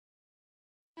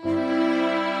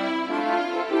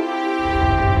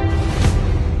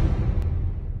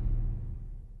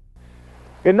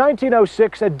In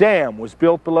 1906, a dam was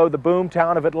built below the boom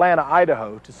town of Atlanta,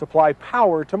 Idaho, to supply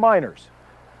power to miners.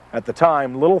 At the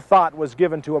time, little thought was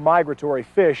given to a migratory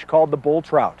fish called the bull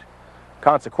trout.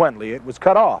 Consequently, it was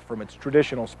cut off from its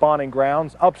traditional spawning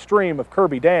grounds upstream of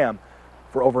Kirby Dam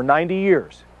for over 90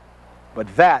 years.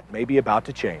 But that may be about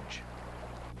to change.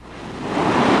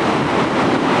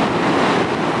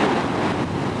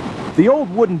 The old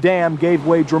wooden dam gave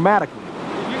way dramatically.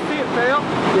 Did you see it fail?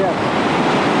 Yes.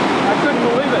 I couldn't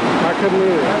believe it. I couldn't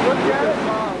either. I looked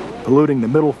at it. Polluting the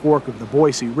middle fork of the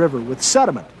Boise River with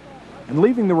sediment and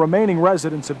leaving the remaining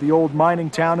residents of the old mining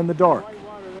town in the dark.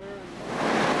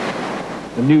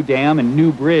 The new dam and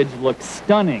new bridge look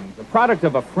stunning, the product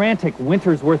of a frantic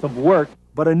winter's worth of work.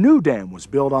 But a new dam was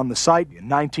built on the site in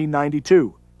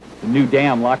 1992. The new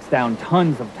dam locks down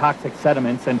tons of toxic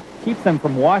sediments and keeps them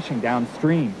from washing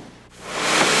downstream.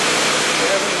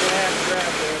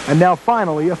 And now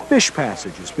finally a fish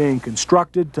passage is being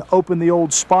constructed to open the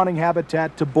old spawning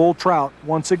habitat to bull trout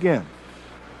once again,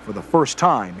 for the first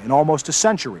time in almost a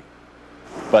century.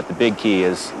 But the big key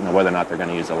is whether or not they're going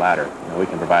to use a ladder. We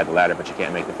can provide the ladder, but you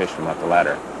can't make the fish swim up the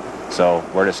ladder. So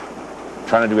we're just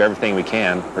trying to do everything we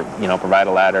can, provide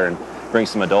a ladder and bring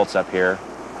some adults up here.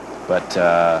 But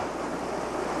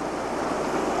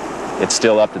it's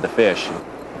still up to the fish.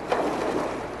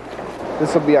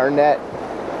 This will be our net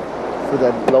for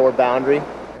the lower boundary.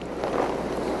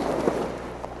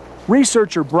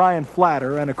 Researcher Brian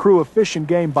Flatter and a crew of fish and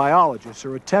game biologists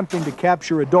are attempting to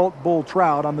capture adult bull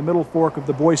trout on the middle fork of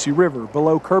the Boise River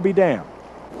below Kirby Dam.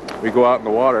 We go out in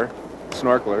the water,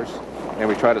 snorkelers, and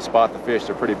we try to spot the fish.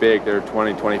 They're pretty big. They're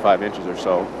 20, 25 inches or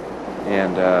so.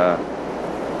 And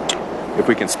if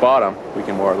we can spot them, we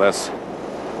can more or less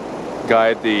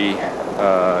guide the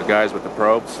guys with the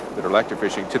probes that are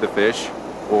electrofishing to the fish,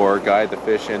 or guide the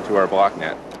fish into our block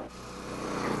net.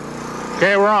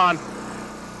 Okay, we're on.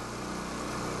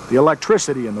 The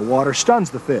electricity in the water stuns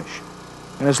the fish,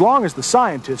 and as long as the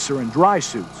scientists are in dry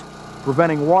suits,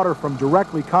 preventing water from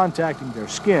directly contacting their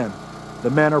skin, the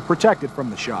men are protected from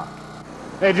the shock.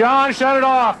 Hey, John, shut it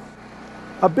off!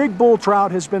 A big bull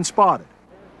trout has been spotted,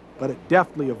 but it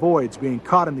deftly avoids being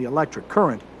caught in the electric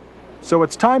current, so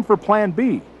it's time for Plan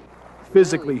B,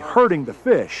 physically herding the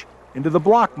fish into the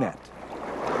block net.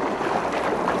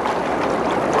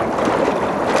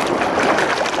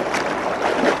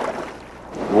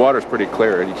 The water's pretty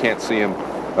clear, and you can't see them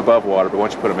above water, but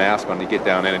once you put a mask on, you get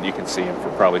down in and you can see them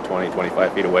from probably 20,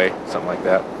 25 feet away, something like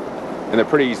that. And they're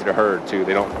pretty easy to herd, too.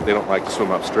 They don't like to swim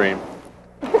upstream.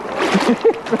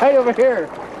 Right over here.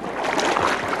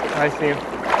 I see him.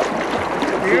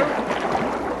 Here?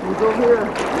 He's over here.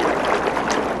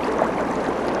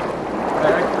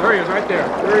 There he is, right there.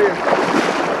 There he is.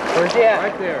 Where's he at?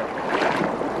 Right there.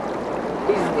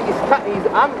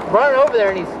 I'm running over there,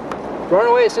 and he's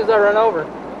running away as soon as I run over.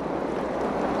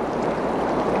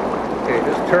 Okay,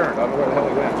 just turned. I don't know where the hell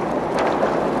he went.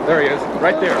 There he is,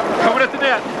 right there. Coming at the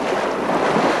net.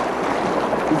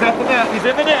 He's at the net. He's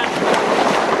in the net.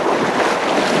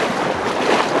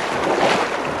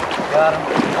 Got him.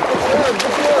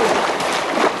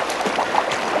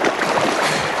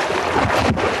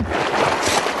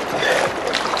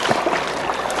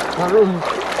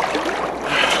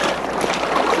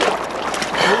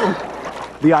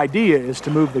 The idea is to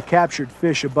move the captured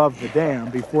fish above the dam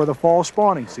before the fall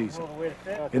spawning season.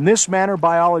 In this manner,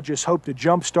 biologists hope to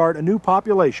jumpstart a new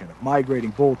population of migrating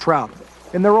bull trout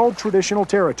in their old traditional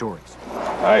territories.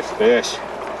 Nice fish.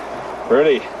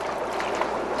 Pretty.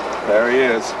 There he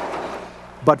is.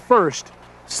 But first,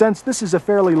 since this is a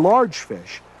fairly large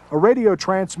fish, a radio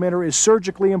transmitter is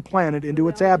surgically implanted into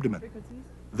its abdomen.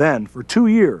 Then, for 2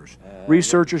 years,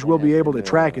 researchers will be able to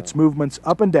track its movements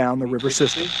up and down the river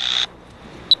system.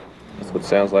 That's what it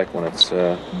sounds like when it's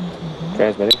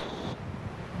transmitting.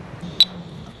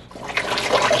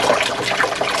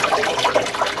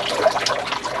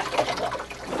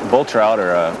 Bull trout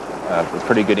are a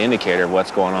pretty good indicator of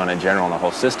what's going on in general in the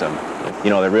whole system.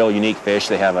 They're real unique fish.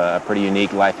 They have a pretty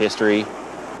unique life history.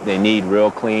 They need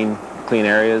real clean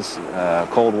areas,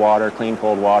 cold water, clean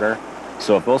cold water.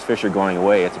 So if those fish are going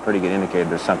away, it's a pretty good indicator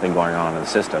there's something going on in the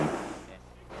system.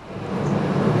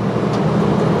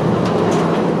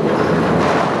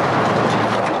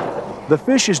 The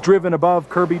fish is driven above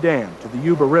Kirby Dam to the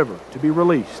Yuba River to be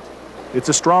released. It's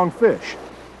a strong fish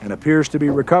and appears to be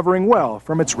recovering well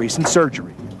from its recent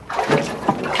surgery.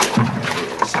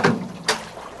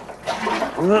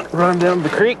 Run down the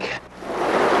creek.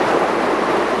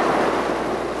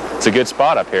 It's a good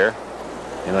spot up here.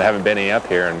 There haven't been any up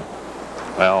here in,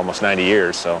 well, almost 90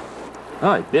 years, so.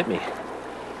 Oh, he bit me.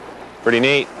 Pretty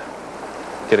neat.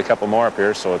 Get a couple more up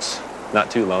here so it's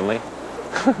not too lonely.